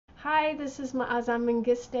Hi, this is Maaza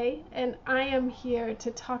Mengiste, and I am here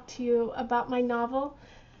to talk to you about my novel,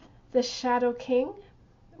 The Shadow King,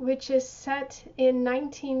 which is set in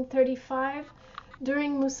 1935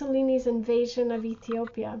 during Mussolini's invasion of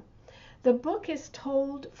Ethiopia. The book is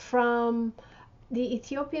told from the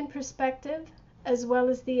Ethiopian perspective as well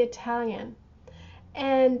as the Italian.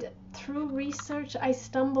 And through research, I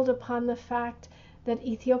stumbled upon the fact that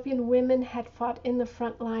Ethiopian women had fought in the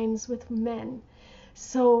front lines with men.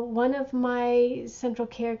 So one of my central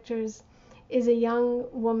characters is a young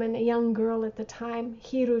woman, a young girl at the time,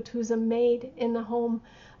 Hirut, who's a maid in the home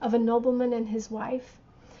of a nobleman and his wife.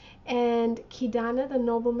 And Kidana, the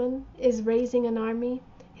nobleman, is raising an army.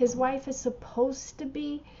 His wife is supposed to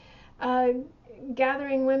be uh,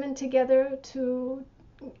 gathering women together to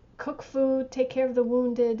cook food, take care of the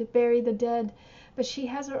wounded, bury the dead. But she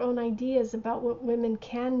has her own ideas about what women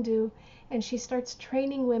can do, and she starts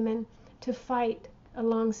training women to fight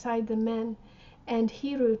alongside the men. And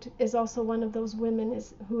Hirut is also one of those women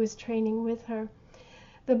who is training with her.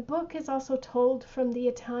 The book is also told from the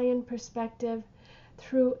Italian perspective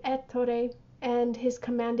through Ettore and his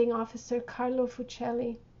commanding officer Carlo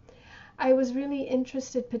Fucelli. I was really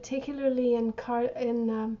interested particularly in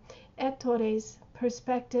Ettore's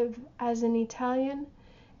perspective as an Italian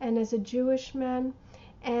and as a Jewish man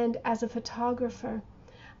and as a photographer.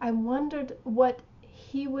 I wondered what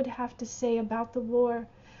he would have to say about the war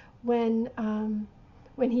when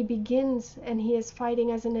he begins and he is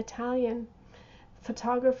fighting as an Italian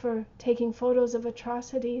photographer taking photos of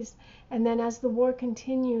atrocities, and then as the war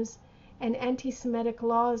continues and anti-Semitic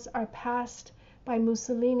laws are passed by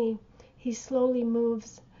Mussolini, he slowly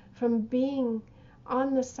moves from being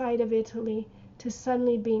on the side of Italy to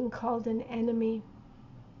suddenly being called an enemy.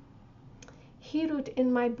 Hirut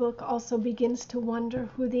in my book also begins to wonder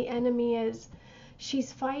who the enemy is.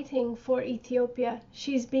 She's fighting for Ethiopia.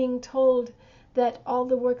 She's being told that all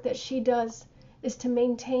the work that she does is to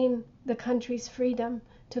maintain the country's freedom,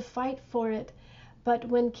 to fight for it. But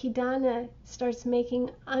when Kidana starts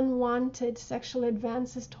making unwanted sexual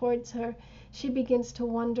advances towards her, she begins to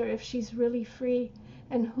wonder if she's really free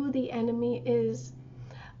and who the enemy is.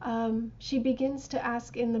 She begins to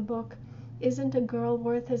ask in the book, isn't a girl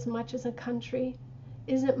worth as much as a country?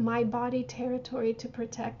 Isn't my body territory to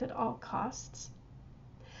protect at all costs?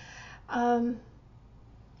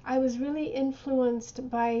 I was really influenced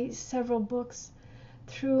by several books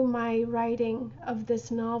through my writing of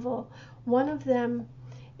this novel. One of them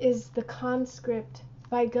is The Conscript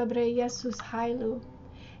by Ghebreyesus Hailu.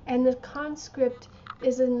 And The Conscript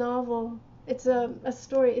is a novel. It's a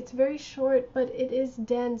story. It's very short, but it is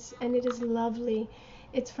dense and it is lovely.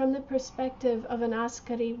 It's from the perspective of an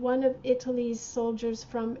askari, one of Italy's soldiers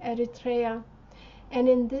from Eritrea. And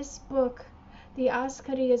in this book, the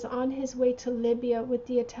askari is on his way to Libya with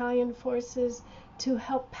the Italian forces to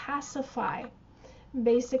help pacify,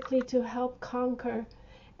 basically to help conquer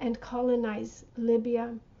and colonize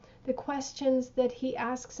Libya. The questions that he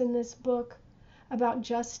asks in this book about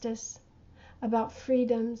justice, about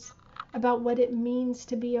freedoms, about what it means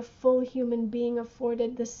to be a full human being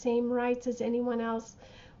afforded the same rights as anyone else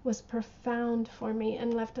was profound for me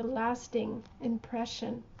and left a lasting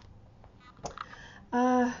impression.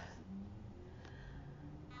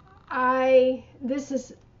 This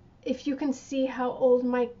is, if you can see how old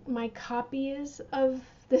my copy is of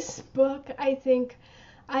this book, I think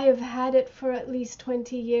I have had it for at least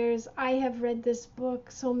 20 years. I have read this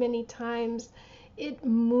book so many times. It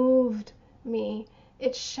moved me.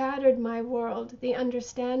 It shattered my world, the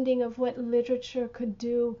understanding of what literature could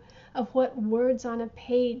do, of what words on a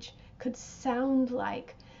page could sound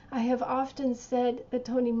like. I have often said that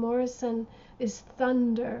Toni Morrison is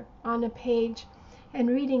thunder on a page, and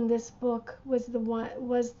reading this book was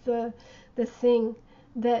the thing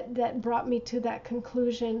that brought me to that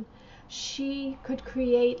conclusion. She could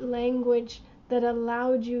create language that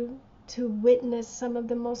allowed you to witness some of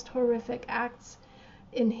the most horrific acts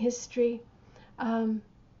in history,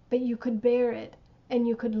 but you could bear it and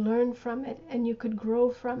you could learn from it and you could grow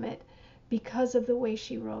from it because of the way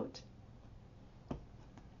she wrote.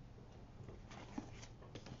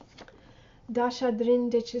 Dasha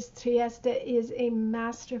Drindic's Trieste is a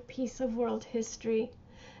masterpiece of world history.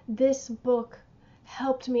 This book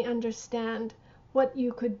helped me understand what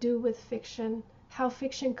you could do with fiction, how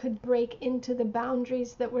fiction could break into the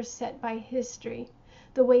boundaries that were set by history,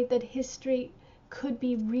 the way that history could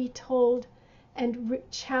be retold and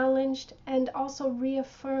challenged and also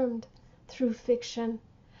reaffirmed through fiction.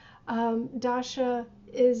 Dasha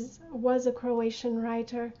was a Croatian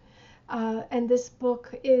writer, and this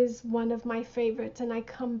book is one of my favorites, and I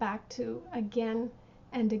come back to again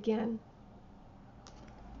and again.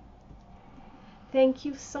 Thank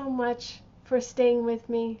you so much for staying with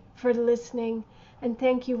me, for listening, and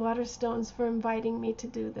thank you, Waterstones, for inviting me to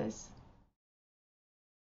do this.